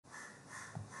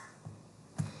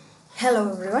Hello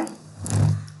everyone.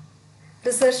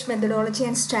 Research Methodology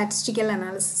and Statistical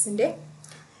Analysis in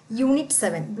Unit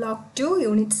 7, Block 2,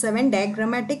 Unit 7,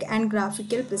 Diagrammatic and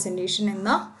Graphical Presentation in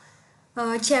the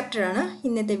chapter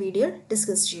in the video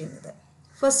discussed.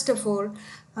 First of all,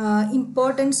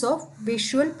 importance of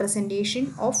visual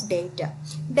presentation of data.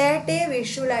 Data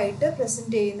visual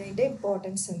present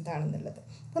importance എന്താണെന്നുള്ളത്.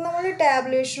 അപ്പോൾ നമ്മൾ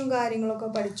ടാബുലേഷനും കാര്യങ്ങളൊക്കെ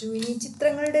പഠിച്ചു. ഇനി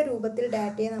ചിത്രങ്ങളുടെ രൂപത്തിൽ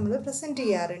ഡാറ്റയെ നമ്മൾ പ്രസൻറ്റ്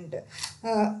ചെയ്യാറുണ്ട്.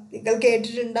 നിങ്ങൾ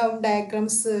കേട്ടിട്ടുണ്ടാവും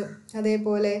ഡയഗ്രാംസ്,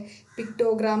 അതേപോലെ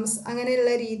പിക്ടോഗ്രാംസ്,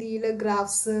 അങ്ങനെയുള്ള രീതിയിൽ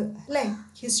ഗ്രാഫ്സ് അല്ലേ,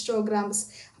 ഹിസ്റ്റോഗ്രാംസ്.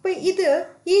 അപ്പോൾ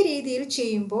ഈ രീതിയിൽ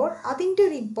ചെയ്യുമ്പോൾ അതിൻ്റെ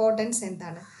ഒരു ഇമ്പോർട്ടൻസ്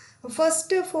എന്താണ്?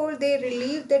 First of all, they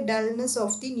relieve the dullness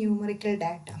of the numerical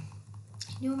data.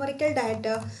 Numerical data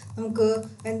നമുക്ക്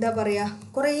എന്താ പറയുക,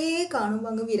 കുറേ കാണുമ്പോൾ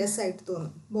അങ്ങ് വിരസമായിട്ട്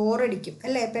തോന്നും, ബോറടിക്കും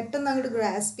അല്ലേ, പെട്ടെന്ന് അങ്ങോട്ട്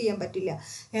ഗ്രാസ്പ് ചെയ്യാൻ പറ്റില്ല.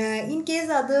 ഇൻ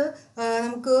കേസ് അത്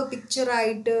നമുക്ക്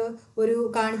പിക്ചറായിട്ട് ഒരു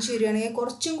കാണിച്ചു തരികയാണെങ്കിൽ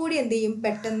കുറച്ചും കൂടി എന്ത് ചെയ്യും,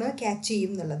 പെട്ടെന്ന് ക്യാച്ച്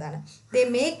ചെയ്യും എന്നുള്ളതാണ്. ദേ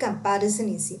മേക്ക് കമ്പാരിസൺ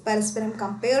ഈസി, പരസ്പരം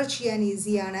കമ്പയർ ചെയ്യാൻ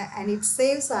ഈസിയാണ്. And it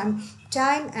saves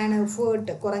time and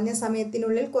effort, കുറഞ്ഞ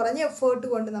സമയത്തിനുള്ളിൽ കുറഞ്ഞ എഫേർട്ട്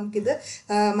കൊണ്ട് നമുക്കിത്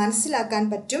മനസ്സിലാക്കാൻ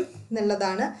പറ്റും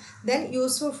എന്നുള്ളതാണ്. Then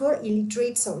useful for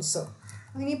ഇലിറ്ററേറ്റ്സ് also.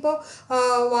 ഇനിയിപ്പോൾ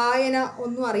വായന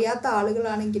ഒന്നും അറിയാത്ത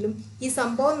ആളുകളാണെങ്കിലും ഈ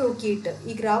സംഭവം നോക്കിയിട്ട്,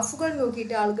 ഈ ഗ്രാഫുകൾ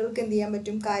നോക്കിയിട്ട് ആളുകൾക്ക് എന്ത് ചെയ്യാൻ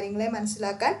പറ്റും, കാര്യങ്ങളെ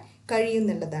മനസ്സിലാക്കാൻ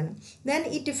കഴിയുന്നുള്ളതാണ്. Then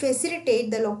it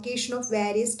facilitate the location of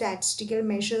various statistical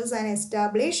measures and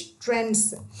establish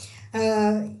trends.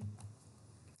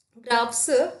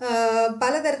 Graphs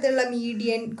പലതരത്തിലുള്ള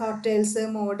മീഡിയൻ, ക്വാർട്ടൈൽസ്,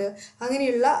 മോഡ്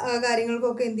അങ്ങനെയുള്ള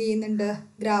കാര്യങ്ങൾക്കൊക്കെ എന്ത് ചെയ്യുന്നുണ്ട്,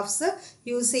 ഗ്രാഫ്സ്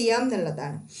യൂസ് ചെയ്യാം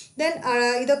എന്നുള്ളതാണ്. ദെൻ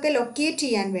ഇതൊക്കെ ലൊക്കേറ്റ്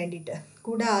ചെയ്യാൻ വേണ്ടിയിട്ട്,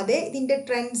 കൂടാതെ ഇതിൻ്റെ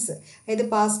ട്രെൻഡ്സ്, അതായത്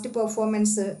പാസ്റ്റ്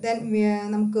പെർഫോമൻസ്, ദെൻ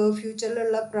നമുക്ക്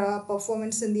ഫ്യൂച്ചറിലുള്ള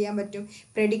പെർഫോമൻസ് എന്ത് ചെയ്യാൻ പറ്റും,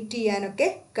 പ്രെഡിക്റ്റ് ചെയ്യാനൊക്കെ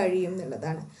കഴിയും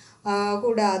എന്നുള്ളതാണ്.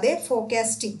 കൂടാതെ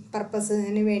ഫോർകാസ്റ്റിംഗ്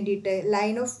പർപ്പസിന് വേണ്ടിയിട്ട്,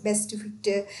 ലൈൻ ഓഫ് ബെസ്റ്റ്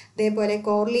ഫിറ്റ്, അതേപോലെ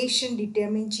കോറിലേഷൻ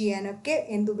ഡിറ്റർമിൻ ചെയ്യാനൊക്കെ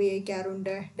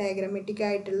എന്തുപയോഗിക്കാറുണ്ട്, ഡയഗ്രാമാറ്റിക്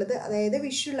ആയിട്ടുള്ളത്, അതായത്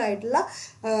വിഷ്വൽ ആയിട്ടുള്ള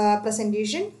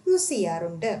പ്രസൻറ്റേഷൻ യൂസ്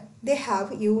ചെയ്യാറുണ്ട്. They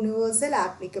have universal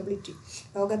applicability.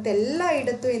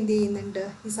 ലോകത്തെല്ലായിടത്തും എന്ത് ചെയ്യുന്നുണ്ട്,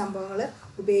 ഈ സംഭവങ്ങൾ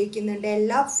ഉപയോഗിക്കുന്നുണ്ട്.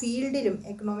 എല്ലാ ഫീൽഡിലും,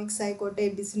 എക്കണോമിക്സ് ആയിക്കോട്ടെ,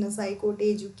 ബിസിനസ് ആയിക്കോട്ടെ,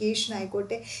 എഡ്യൂക്കേഷൻ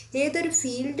ആയിക്കോട്ടെ, ഏതൊരു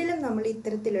ഫീൽഡിലും നമ്മൾ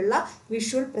ഇത്തരത്തിലുള്ള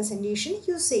വിഷ്വൽ പ്രസൻറ്റേഷൻ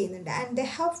യൂസ് ചെയ്യുന്നുണ്ട്. And they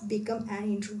have become an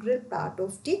integral part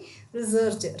of the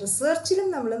റിസർച്ചിലും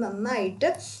നമ്മൾ നന്നായിട്ട്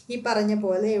ഈ പറഞ്ഞ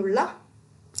പോലെയുള്ള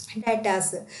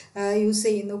ഡാറ്റാസ് യൂസ്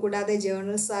ചെയ്യുന്നു. കൂടാതെ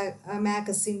ജേർണൽസ്,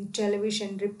 മാഗസിൻ, ടെലിവിഷൻ,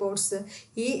 റിപ്പോർട്ട്സ്,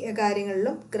 ഈ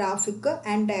കാര്യങ്ങളിലും graphic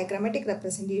and diagrammatic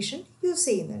representation use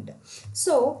ചെയ്യുന്നുണ്ട്.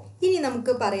 സോ ഇനി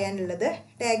നമുക്ക് പറയാനുള്ളത്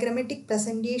ഡയഗ്രാമാറ്റിക്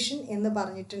പ്രസൻറ്റേഷൻ എന്ന്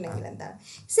പറഞ്ഞിട്ടുണ്ടെങ്കിൽ എന്താണ്?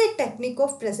 It's A technique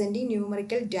of presenting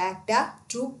numerical data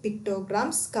to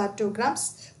പിക്ടോഗ്രാംസ്, കാർട്ടോഗ്രാംസ്,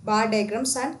 bar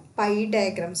diagrams and pi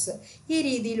diagrams. ഈ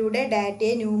രീതിയിലൂടെ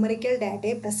ഡാറ്റയെ, ന്യൂമറിക്കൽ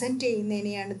ഡാറ്റയെ പ്രസൻറ്റ്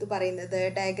ചെയ്യുന്നതിനെയാണ് ഇത് പറയുന്നത്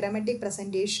ഡയഗ്രാമാറ്റിക്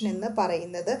പ്രസൻറ്റേഷൻ എന്ന്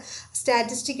പറയുന്നത്.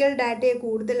 സ്റ്റാറ്റിസ്റ്റിക്കൽ ഡാറ്റയെ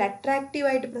കൂടുതൽ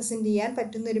അട്രാക്റ്റീവായിട്ട് പ്രസൻറ്റ് ചെയ്യാൻ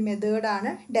പറ്റുന്നൊരു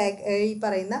മെത്തേഡാണ് ഈ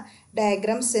പറയുന്ന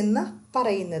ഡയഗ്രാംസ് എന്ന്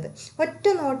പറയുന്നത്. ഒറ്റ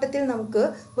നോട്ടത്തിൽ നമുക്ക്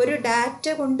ഒരു ഡാറ്റ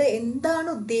കൊണ്ട് എന്താണ്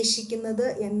ഉദ്ദേശിക്കുന്നത്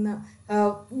എന്ന്,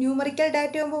 ന്യൂമറിക്കൽ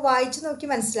ഡാറ്റ ആകുമ്പോൾ വായിച്ച് നോക്കി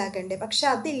മനസ്സിലാക്കണ്ടേ, പക്ഷെ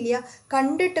അതില്ല,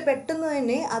 കണ്ടിട്ട് പെട്ടെന്ന്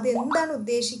തന്നെ അത് എന്താണ്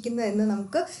ഉദ്ദേശിക്കുന്നത് എന്ന്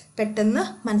നമുക്ക് പെട്ടെന്ന്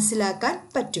മനസ്സിലാക്കാൻ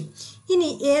പറ്റും. ഇനി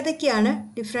ഏതൊക്കെയാണ്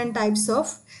different types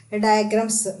of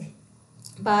diagrams?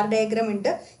 Bar diagram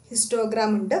ഉണ്ട്,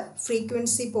 ഹിസ്റ്റോഗ്രാം ഉണ്ട്,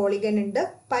 ഫ്രീക്വൻസി പോളിഗൺ ഉണ്ട്,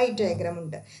 പൈ ഡയഗ്രാം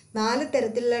ഉണ്ട്. 4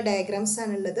 തരത്തിലുള്ള ഡയഗ്രാംസ്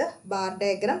ആണുള്ളത്: bar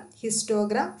diagram,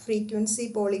 histogram, frequency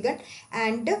polygon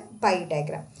and pi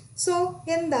diagram. So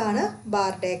എന്താണ്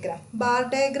ബാർ ഡയഗ്രാം? ബാർ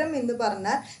ഡയഗ്രാം എന്ന്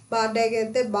പറഞ്ഞാൽ, ബാർ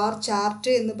ഡയഗ്രത്തെ ബാർ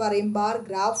ചാർട്ട് എന്ന് പറയും, ബാർ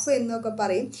ഗ്രാഫ് എന്നൊക്കെ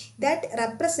പറയും. That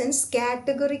represents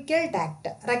categorical data.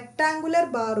 Rectangular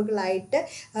ബാറുകളായിട്ട്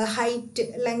height,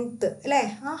 length അല്ലേ,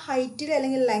 ആ ഹൈറ്റിൽ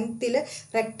അല്ലെങ്കിൽ ലെങ്ത്തിൽ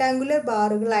റെക്ടാങ്കുലർ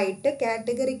ബാറുകളായിട്ട്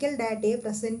കാറ്റഗറിക്കൽ ഡാറ്റയെ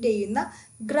പ്രസൻറ്റ് ചെയ്യുന്ന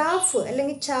ഗ്രാഫ്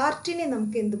അല്ലെങ്കിൽ ചാർട്ടിനെ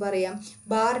നമുക്ക് എന്ത് പറയാം,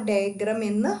 ബാർ ഡയഗ്രാം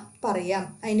എന്ന് പറയാം.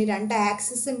 അതിന് 2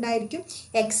 ആക്സിസ് ഉണ്ടായിരിക്കും,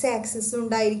 എക്സ് ആക്സിസ്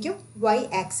ഉണ്ടായിരിക്കും, വൈ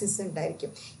ആക്സിസ്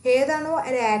ഉണ്ടായിരിക്കും. ഏതാണോ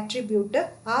ഒരു ആട്രിബ്യൂട്ട്,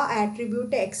 ആ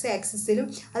ആട്രിബ്യൂട്ട് എക്സ് ആക്സിസിലും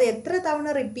അത് എത്ര തവണ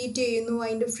റിപ്പീറ്റ് ചെയ്യുന്നു,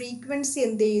 അതിൻ്റെ ഫ്രീക്വൻസി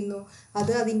എന്ത് ചെയ്യുന്നു,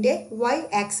 അത് അതിൻ്റെ വൈ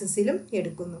ആക്സിസിലും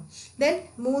എടുക്കുന്നു. ദെൻ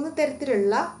 3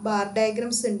 തരത്തിലുള്ള ബാർ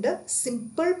ഡയഗ്രാംസ് ഉണ്ട്: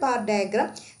 simple bar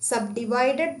diagram, sub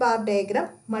divided bar diagram,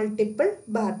 multiple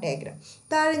bar diagram.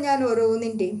 താഴെ ഞാൻ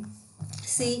ഓരോന്നിൻ്റെയും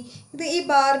ഇത് ഈ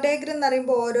ബാർ ഡയഗ്രാം എന്ന്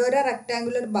പറയുമ്പോൾ ഓരോരോ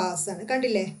റെക്ടാങ്കുലർ ബാർസ് ആണ്,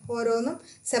 കണ്ടില്ലേ, ഓരോന്നും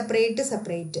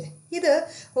സെപ്പറേറ്റ്. ഇത്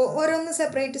ഓരോന്ന്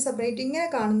സെപ്പറേറ്റ് ഇങ്ങനെ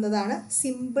കാണുന്നതാണ്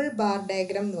സിമ്പിൾ ബാർ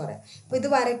ഡയഗ്രാം എന്ന് പറയുന്നത്. അപ്പോൾ ഇത്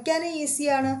വരയ്ക്കാൻ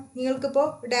ഈസിയാണ്. നിങ്ങൾക്കിപ്പോൾ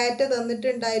ഡാറ്റ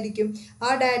തന്നിട്ടുണ്ടായിരിക്കും.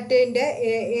 ആ ഡാറ്റേൻ്റെ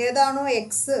ഏതാണോ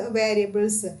എക്സ്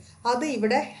വേരിയബിൾസ് അത്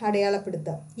ഇവിടെ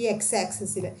അടയാളപ്പെടുത്താം ഈ എക്സ്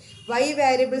ആക്സിസിൽ. വൈ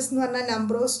വേരിയബിൾസ് എന്ന് പറഞ്ഞാൽ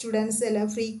നമ്പർ ഓഫ് സ്റ്റുഡൻസ് അല്ല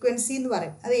ഫ്രീക്വൻസി എന്ന്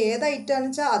പറയും. അത് ഏത്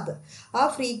ഐറ്റമാണെന്ന് വെച്ചാൽ അത് ആ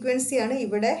ഫ്രീക്വൻസിയാണ്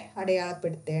ഇവിടെ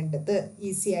അടയാളപ്പെടുത്തേണ്ടത്.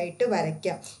 ഈസി ആയിട്ട്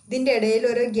വരയ്ക്കാം. ഇതിൻ്റെ ഇടയിൽ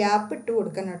ഒരു ഗ്യാപ്പ് ഇട്ട്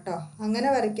കൊടുക്കണം കേട്ടോ.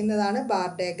 അങ്ങനെ വരയ്ക്കുന്നതാണ് ബാർ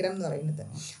ഡയഗ്രാം എന്ന് പറയുന്നത്.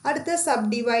 അടുത്ത sub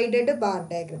divided bar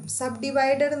diagram. Sub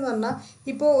divided എന്ന് പറഞ്ഞാൽ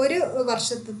ഇപ്പോൾ ഒരു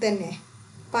വർഷത്തിൽ തന്നെ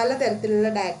പലതരത്തിലുള്ള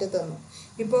ഡാറ്റ തന്നു.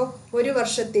 ഇപ്പോൾ ഒരു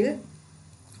വർഷത്തിൽ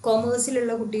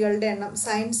കൊമേഴ്സിലുള്ള കുട്ടികളുടെ എണ്ണം,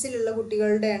 സയൻസിലുള്ള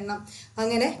കുട്ടികളുടെ എണ്ണം,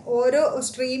 അങ്ങനെ ഓരോ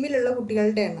സ്ട്രീമിലുള്ള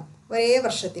കുട്ടികളുടെ എണ്ണം ഒരേ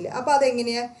വർഷത്തിൽ. അപ്പോൾ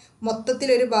അതെങ്ങനെയാണ്?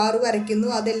 മൊത്തത്തിലൊരു ബാർ വരയ്ക്കുന്നു,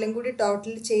 അതെല്ലാം കൂടി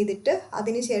ടോട്ടൽ ചെയ്തിട്ട്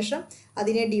അതിന് ശേഷം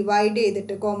അതിനെ ഡിവൈഡ്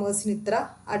ചെയ്തിട്ട് കൊമേഴ്സിന് ഇത്ര,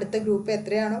 അടുത്ത ഗ്രൂപ്പ്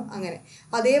എത്രയാണോ അങ്ങനെ,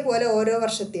 അതേപോലെ ഓരോ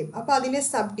വർഷത്തെയും. അപ്പോൾ അതിനെ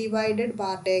സബ് ഡിവൈഡഡ്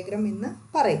ബാർ ഡയഗ്രാം എന്ന്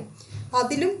പറയും.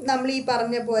 അതിലും നമ്മൾ ഈ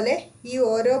പറഞ്ഞ പോലെ ഈ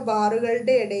ഓരോ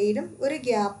ബാറുകളുടെ ഇടയിലും ഒരു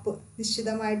ഗ്യാപ്പ്,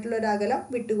 നിശ്ചിതമായിട്ടുള്ളൊരു അകലം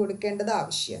വിട്ടുകൊടുക്കേണ്ടത്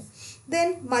ആവശ്യം. Then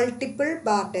multiple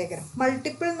bar diagram.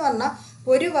 Multiple എന്ന് പറഞ്ഞാൽ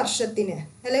ഒരു വർഷത്തിന്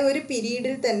അല്ലെങ്കിൽ ഒരു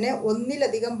പീരീഡിൽ തന്നെ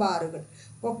ഒന്നിലധികം ബാറുകൾ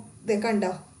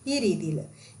കണ്ടോ ഈ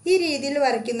രീതിയിൽ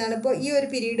വരയ്ക്കുന്നതാണ്. ഇപ്പോൾ ഈ ഒരു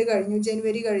പീരീഡ് കഴിഞ്ഞു,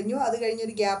 ജനുവരി കഴിഞ്ഞു, അത്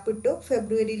കഴിഞ്ഞൊരു ഗ്യാപ്പ് ഇട്ടു,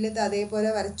 ഫെബ്രുവരിയിൽ അതേപോലെ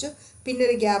വരച്ചു, പിന്നെ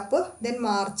ഒരു ഗ്യാപ്പ്, ദെൻ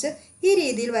മാർച്ച്, ഈ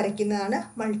രീതിയിൽ വരയ്ക്കുന്നതാണ്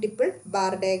മൾട്ടിപ്പിൾ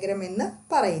ബാർ ഡയഗ്രാം എന്ന്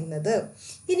പറയുന്നത്.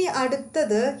 ഇനി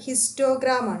അടുത്തത്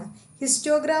ഹിസ്റ്റോഗ്രാമാണ്.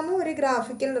 ഹിസ്റ്റോഗ്രാമും ഒരു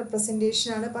ഗ്രാഫിക്കൽ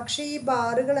റെപ്രസെൻറ്റേഷനാണ്. പക്ഷേ ഈ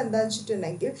ബാറുകൾ എന്താണെന്ന്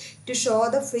വെച്ചിട്ടുണ്ടെങ്കിൽ to show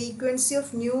the frequency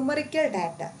of numerical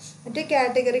data. മറ്റേ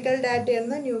കാറ്റഗറിക്കൽ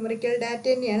ഡാറ്റയാണ്, ന്യൂമറിക്കൽ ഡാറ്റ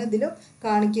തന്നെയാണ് ഇതിലും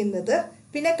കാണിക്കുന്നത്.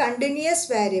 പിന്നെ കണ്ടിന്യൂസ്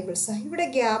വേരിയബിൾസ്, ഇവിടെ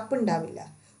ഗ്യാപ്പ് ഉണ്ടാവില്ല.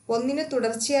 ഒന്നിന്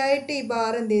തുടർച്ചയായിട്ട് ഈ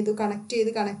ബാർ എന്ത് ചെയ്തു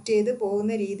കണക്ട് ചെയ്ത്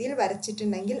പോകുന്ന രീതിയിൽ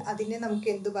വരച്ചിട്ടുണ്ടെങ്കിൽ അതിനെ നമുക്ക്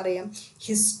എന്തു പറയാം?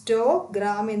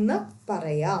 ഹിസ്റ്റോഗ്രാം എന്ന്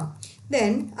പറയാം.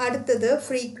 ദെൻ അടുത്തത്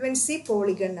ഫ്രീക്വൻസി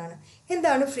പോളിഗൺ ആണ്.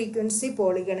 എന്താണ് ഫ്രീക്വൻസി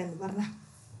പോളിഗൺ എന്ന് പറഞ്ഞാൽ?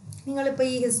 നിങ്ങളിപ്പോൾ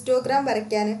ഈ ഹിസ്റ്റോഗ്രാം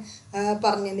വരയ്ക്കാൻ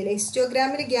പറഞ്ഞിരുന്നില്ല,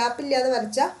 ഹിസ്റ്റോഗ്രാമിൽ ഗ്യാപ്പില്ലാതെ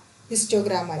വരച്ച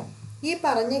ഹിസ്റ്റോഗ്രാമായി. ഈ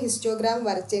പറഞ്ഞ ഹിസ്റ്റോഗ്രാം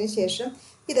വരച്ചതിന് ശേഷം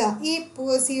ഇതാ ഈ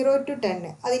 0 to 10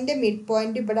 അതിൻ്റെ മിഡ്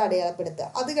പോയിന്റ് ഇവിടെ അടയാളപ്പെടുത്തുക.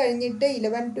 അത് കഴിഞ്ഞിട്ട്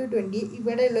 11 to 20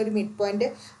 ഇവിടെയുള്ളൊരു മിഡ് പോയിന്റ്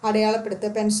അടയാളപ്പെടുത്തുക.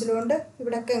 പെൻസിൽ കൊണ്ട്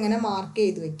ഇവിടെയൊക്കെ ഇങ്ങനെ മാർക്ക്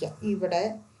ചെയ്ത് വയ്ക്കുക. ഇവിടെ,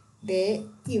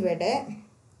 ഇവിടെ,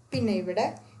 പിന്നെ ഇവിടെ,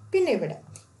 പിന്നെ ഇവിടെ.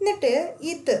 എന്നിട്ട്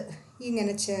ഇത്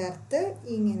ഇങ്ങനെ ചേർത്ത്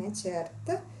ഇങ്ങനെ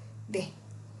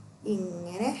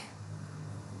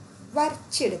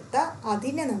വരച്ചെടുത്ത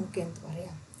അതിനെ നമുക്ക് എന്ത്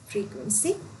പറയാം?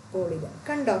 Frequency polygon.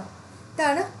 കണ്ടോ?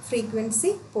 ഇതാണ് ഫ്രീക്വൻസി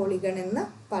പോളിഗൺ എന്ന്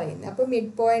പറയുന്നത്. അപ്പോൾ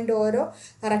മിഡ് പോയിന്റ് ഓരോ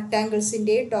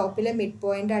റെക്റ്റാങ്കിൾസിൻ്റെയും ടോപ്പിലെ മിഡ്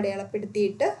പോയിന്റ്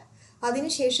അടയാളപ്പെടുത്തിയിട്ട്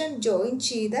അതിനുശേഷം ജോയിൻ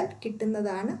ചെയ്താൽ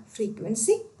കിട്ടുന്നതാണ്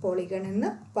ഫ്രീക്വൻസി പോളിഗൺ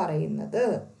എന്ന് പറയുന്നത്.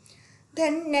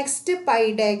 Then next pi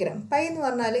diagram. Pi എന്ന്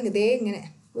പറഞ്ഞാൽ ഇതേ ഇങ്ങനെ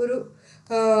ഒരു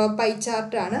പൈ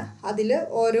ചാർട്ടാണ്. അതിൽ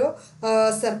ഓരോ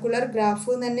സർക്കുലർ ഗ്രാഫ്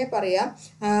എന്ന് തന്നെ പറയാം.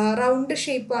 റൗണ്ട്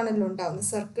ഷേപ്പാണല്ലോ ഉണ്ടാകുന്നത്,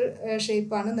 സർക്കിൾ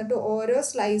ഷേപ്പാണ്. എന്നിട്ട് ഓരോ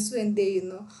സ്ലൈസും എന്ത്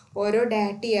ചെയ്യുന്നു? ഓരോ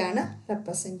ഡാറ്റയാണ്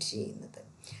റെപ്രസെൻറ്റ് ചെയ്യുന്നത്.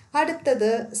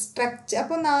 അടുത്തത് സ്ട്രക്ചർ.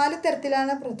 അപ്പോൾ 4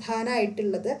 തരത്തിലാണ്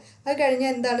പ്രധാനമായിട്ടുള്ളത്. അത്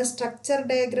കഴിഞ്ഞാൽ എന്താണ് സ്ട്രക്ചർ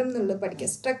ഡയഗ്രാം എന്നുള്ളത് പഠിക്കുക.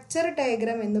 സ്ട്രക്ചർ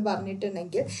ഡയഗ്രാം എന്ന്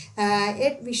പറഞ്ഞിട്ടുണ്ടെങ്കിൽ A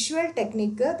visual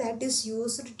technique that is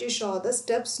used to show the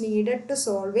steps needed to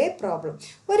solve A problem.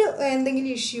 ഒരു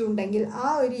എന്തെങ്കിലും ഇഷ്യൂ ഉണ്ടെങ്കിൽ ആ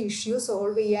ഒരു ഇഷ്യൂ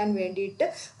സോൾവ് ചെയ്യാൻ വേണ്ടിയിട്ട്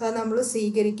നമ്മൾ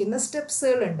സ്വീകരിക്കുന്ന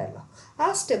സ്റ്റെപ്സുകൾ ഉണ്ടല്ലോ, ആ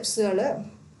സ്റ്റെപ്സുകൾ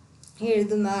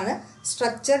എഴുതുന്നതാണ്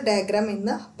സ്ട്രക്ചർ ഡയഗ്രാം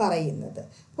എന്ന് പറയുന്നത്.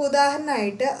 ഇപ്പോൾ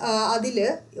ഉദാഹരണമായിട്ട് അതിൽ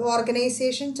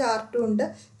ഓർഗനൈസേഷൻ ചാർട്ടും ഉണ്ട്,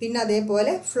 പിന്നെ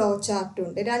അതേപോലെ ഫ്ലോ ചാർട്ടും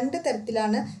ഉണ്ട്. 2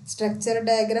 തരത്തിലാണ് സ്ട്രക്ചർ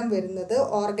ഡയഗ്രാം വരുന്നത്,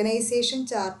 ഓർഗനൈസേഷൻ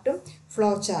ചാർട്ടും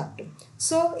ഫ്ലോ ചാർട്ടും.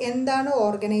 സോ എന്താണ്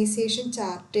ഓർഗനൈസേഷൻ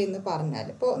ചാർട്ട് എന്ന് പറഞ്ഞാൽ?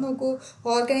 ഇപ്പോൾ നോക്കൂ,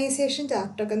 ഓർഗനൈസേഷൻ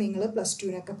ചാർട്ടൊക്കെ നിങ്ങൾ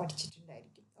 +2 പഠിച്ചിട്ടുണ്ടായിരിക്കും.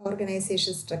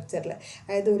 ഓർഗനൈസേഷൻ സ്ട്രക്ചറിൽ,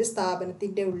 അതായത് ഒരു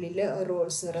സ്ഥാപനത്തിൻ്റെ ഉള്ളിൽ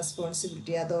Rolls,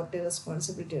 responsibility, authority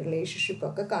responsibility, relationship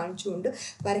ഒക്കെ കാണിച്ചുകൊണ്ട്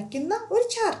വരയ്ക്കുന്ന ഒരു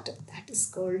chart, that is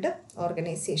called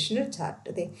organisational chart.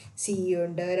 അതെ, CEO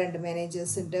ഉണ്ട്, 2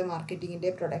 മാനേജേഴ്സ് ഉണ്ട്,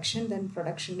 മാർക്കറ്റിങ്ങിൻ്റെ പ്രൊഡക്ഷൻ, ദെൻ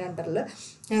പ്രൊഡക്ഷൻ്റെ അണ്ടറിൽ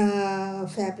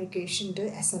ഫാബ്രിക്കേഷൻ ഉണ്ട്,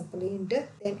 അസംബ്ലി ഉണ്ട്.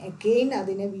 ദെൻ അഗെയിൻ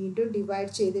അതിനെ വീണ്ടും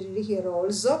ഡിവൈഡ് ചെയ്തിട്ടുണ്ട്. Here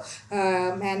also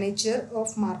manager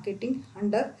of marketing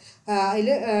under.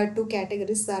 അതിൽ 2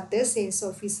 categories are there, sales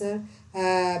officer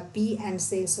P and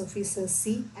sales officer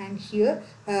C, and here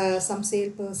some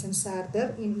sales persons are there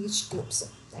in each groups.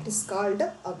 That is called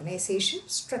organization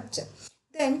structure.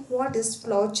 Then what is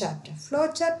flow chart? Flow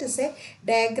chart is a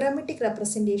diagrammatic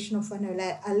representation of an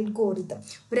algorithm.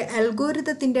 ഒരു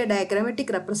അൽഗോരിതത്തിൻ്റെ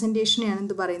diagrammatic റെപ്രസെൻറ്റേഷനെയാണ്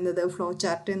എന്ത് പറയുന്നത് flow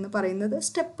chart എന്ന് പറയുന്നത്.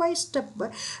 Step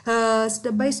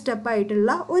by step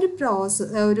ആയിട്ടുള്ള ഒരു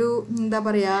ഒരു എന്താ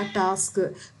പറയുക ടാസ്ക്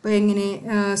ഇപ്പോൾ എങ്ങനെ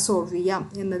സോൾവ് ചെയ്യാം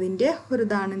എന്നതിൻ്റെ ഒരു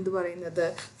ഇതാണ് എന്ത് പറയുന്നത്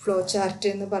ഫ്ലോ ചാർട്ട്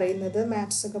എന്ന് പറയുന്നത്.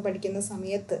 മാത്സ് ഒക്കെ പഠിക്കുന്ന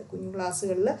സമയത്ത് കുഞ്ഞു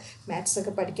ക്ലാസ്സുകളിൽ മാത്സ്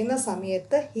ഒക്കെ പഠിക്കുന്ന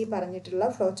സമയത്ത് ഈ പറഞ്ഞിട്ടുള്ള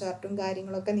ഫ്ലോ ചാർട്ടും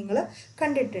കാര്യങ്ങളൊക്കെ നിങ്ങൾ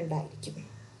കണ്ടിട്ടുണ്ടായിരിക്കും.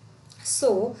 സോ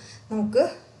നമുക്ക്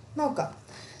നോക്കാം.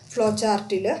 ഫ്ലോ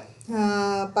ചാർട്ടിൽ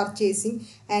പർച്ചേസിങ്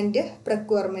ആൻഡ്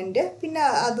പ്രക്വയർമെൻറ്റ്, പിന്നെ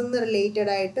അതൊന്ന്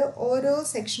റിലേറ്റഡ് ആയിട്ട് ഓരോ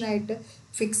സെക്ഷനായിട്ട്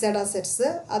ഫിക്സഡ് അസറ്റ്സ്,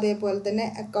 അതേപോലെ തന്നെ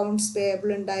അക്കൗണ്ട്സ് പേയബിൾ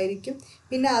ഉണ്ടായിരിക്കും.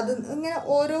 പിന്നെ അത് ഇങ്ങനെ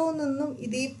ഓരോന്നൊന്നും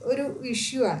ഇത് ഒരു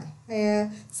ഇഷ്യൂ ആണ്.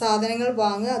 സാധനങ്ങൾ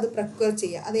വാങ്ങുക, അത് പ്രക്വയർ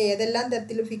ചെയ്യുക, അത് ഏതെല്ലാം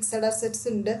തരത്തിൽ ഫിക്സഡ് അസറ്റ്സ്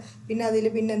ഉണ്ട്. പിന്നെ അതിൽ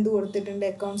പിന്നെ എന്ത് കൊടുത്തിട്ടുണ്ട്,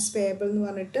 അക്കൗണ്ട്സ് പേയബിൾ എന്ന്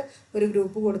പറഞ്ഞിട്ട് ഒരു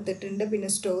ഗ്രൂപ്പ് കൊടുത്തിട്ടുണ്ട്. പിന്നെ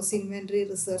സ്റ്റോഴ്സ്, ഇൻവെൻറ്ററി,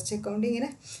 റിസർച്ച് അക്കൗണ്ട്, ഇങ്ങനെ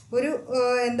ഒരു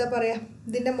എന്താ പറയുക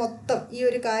ഇതിൻ്റെ മൊത്തം ഈ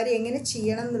ഒരു കാര്യം എങ്ങനെ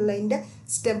ചെയ്യണം എന്നുള്ളതിൻ്റെ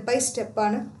സ്റ്റെപ്പ് ബൈ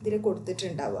സ്റ്റെപ്പാണ് ഇതിൽ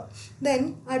കൊടുത്തിട്ടുണ്ടാവുക. ദെൻ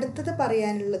അടുത്തത്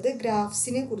പറയാനുള്ളത്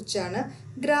ഗ്രാഫ്സിനെ കുറിച്ചാണ്.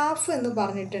 ഗ്രാഫ് എന്ന്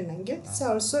പറഞ്ഞിട്ടുണ്ടെങ്കിൽ it's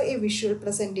also A visual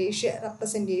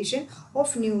representation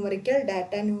of numerical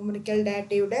data. Numerical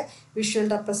ഡാറ്റയുടെ വിഷ്വൽ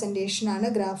റെപ്രസെൻറ്റേഷനാണ്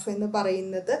ഗ്രാഫ് എന്ന്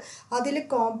പറയുന്നത്. അതിൽ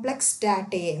കോംപ്ലക്സ്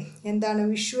ഡാറ്റയെ എന്താണ്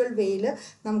വിഷ്വൽ വേയിൽ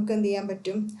നമുക്ക് എന്ത് ചെയ്യാൻ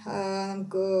പറ്റും,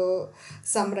 നമുക്ക്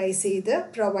സമ്മറൈസ് ചെയ്ത്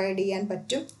പ്രൊവൈഡ് ചെയ്യാൻ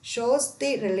പറ്റും. Shows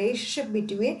the relationship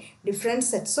between different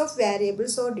sets of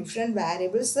variables or different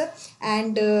variables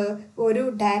and ഒരു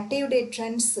ഡാറ്റയുടെ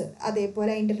ട്രെൻഡ്സ്,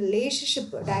 അതേപോലെ അതിൻ്റെ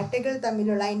റിലേഷൻഷിപ്പ്, ഡാറ്റകൾ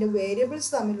തമ്മിലുള്ള അതിൻ്റെ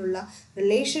വേരിയബിൾസ് തമ്മിലുള്ള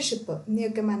റിലേഷൻഷിപ്പ്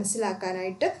എന്നിവയൊക്കെ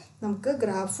മനസ്സിലാക്കാനായിട്ട് നമുക്ക്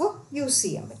ഗ്രാഫ് യൂസ്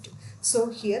ചെയ്യാൻ പറ്റും. So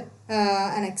here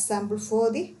an example for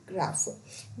the graph.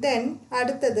 Then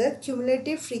അടുത്തത്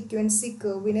cumulative frequency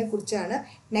curve കുറിച്ചാണ്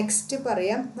നെക്സ്റ്റ്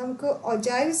പറയാം. നമുക്ക്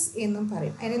ഒജൈവ്സ് എന്നും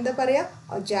പറയും. അതിനെന്താ പറയാം,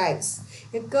 ഒജൈവ്സ്.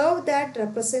 A curve that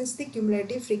represents the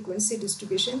cumulative frequency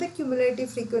distribution. The cumulative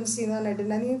frequency എന്ന്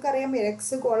പറഞ്ഞിട്ടുണ്ടെങ്കിൽ നിങ്ങൾക്കറിയാം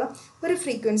എക്സ് കോളം ഒരു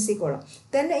ഫ്രീക്വൻസി കോളം.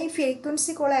 then ഈ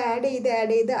ഫ്രീക്വൻസി കോളം ആഡ്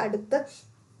ചെയ്ത് അടുത്ത്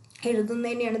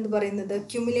എഴുതുന്നതിനെയാണ് എന്ത് പറയുന്നത്,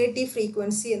 ക്യുമുലേറ്റീവ്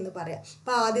ഫ്രീക്വൻസി എന്ന് പറയാം.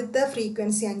 അപ്പോൾ ആദ്യത്തെ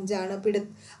ഫ്രീക്വൻസി 5ആണ്, അപ്പോൾ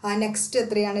നെക്സ്റ്റ്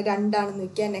എത്രയാണ് 2ആണെന്ന്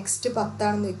വയ്ക്കുക, നെക്സ്റ്റ്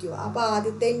 10ആണെന്ന് വയ്ക്കുക. അപ്പോൾ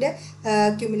ആദ്യത്തേൻ്റെ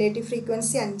ക്യുമുലേറ്റീവ്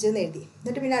ഫ്രീക്വൻസി 5 എന്ന് എഴുതി.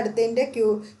 എന്നിട്ട് പിന്നെ അടുത്തതിൻ്റെ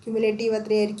ക്യുമുലേറ്റീവ്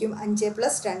എത്രയായിരിക്കും, 5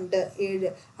 + 2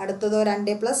 7. അടുത്തതോ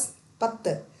 2 +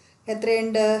 10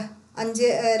 എത്രയുണ്ട്, 5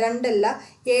 2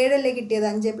 7 കിട്ടിയത്.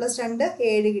 5 + 2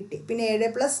 7 കിട്ടി. പിന്നെ 7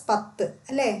 + 10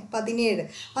 അല്ലേ 17.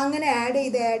 അങ്ങനെ ആഡ്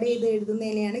ചെയ്ത്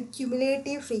എഴുതുന്നതിനെയാണ്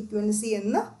ക്യുമുലേറ്റീവ് ഫ്രീക്വൻസി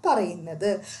എന്ന് പറയുന്നത്.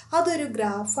 അതൊരു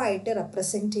ഗ്രാഫായിട്ട്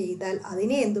റെപ്രസെൻറ്റ് ചെയ്താൽ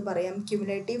അതിനെ എന്ത് പറയാം,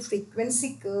 ക്യുമുലേറ്റീവ്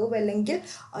ഫ്രീക്വൻസി കേർവ് അല്ലെങ്കിൽ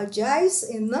ഒജൈവ്സ്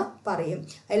എന്ന് പറയും.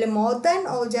 അതിൽ മോർ ദാൻ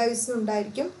ഒജൈവ്സും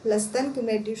ഉണ്ടായിരിക്കും, ലെസ് ദാൻ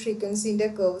ക്യുമുലേറ്റീവ് ഫ്രീക്വൻസിൻ്റെ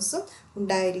കേർവ്സും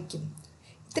ഉണ്ടായിരിക്കും.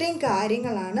 ഇത്രയും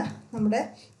കാര്യങ്ങളാണ് നമ്മുടെ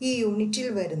ഈ യൂണിറ്റിൽ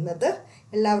വരുന്നത്.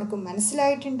 എല്ലാവർക്കും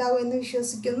മനസ്സിലായിട്ടുണ്ടാവും എന്ന്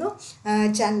വിശ്വസിക്കുന്നു.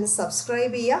 ചാനൽ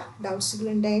സബ്സ്ക്രൈബ് ചെയ്യുക,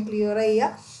 ഡൗട്ട്സുകളുണ്ടെങ്കിൽ ക്ലിയർ ചെയ്യുക.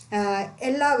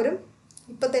 എല്ലാവരും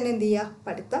ഇപ്പം തന്നെ എന്ത് ചെയ്യുക,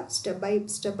 പഠിത്തം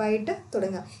സ്റ്റെപ്പായിട്ട്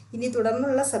തുടങ്ങുക. ഇനി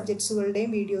തുടർന്നുള്ള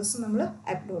സബ്ജക്ട്സുകളുടെയും വീഡിയോസ് നമ്മൾ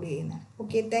അപ്ലോഡ് ചെയ്യുന്നതാണ്.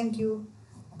 Okay, thank you.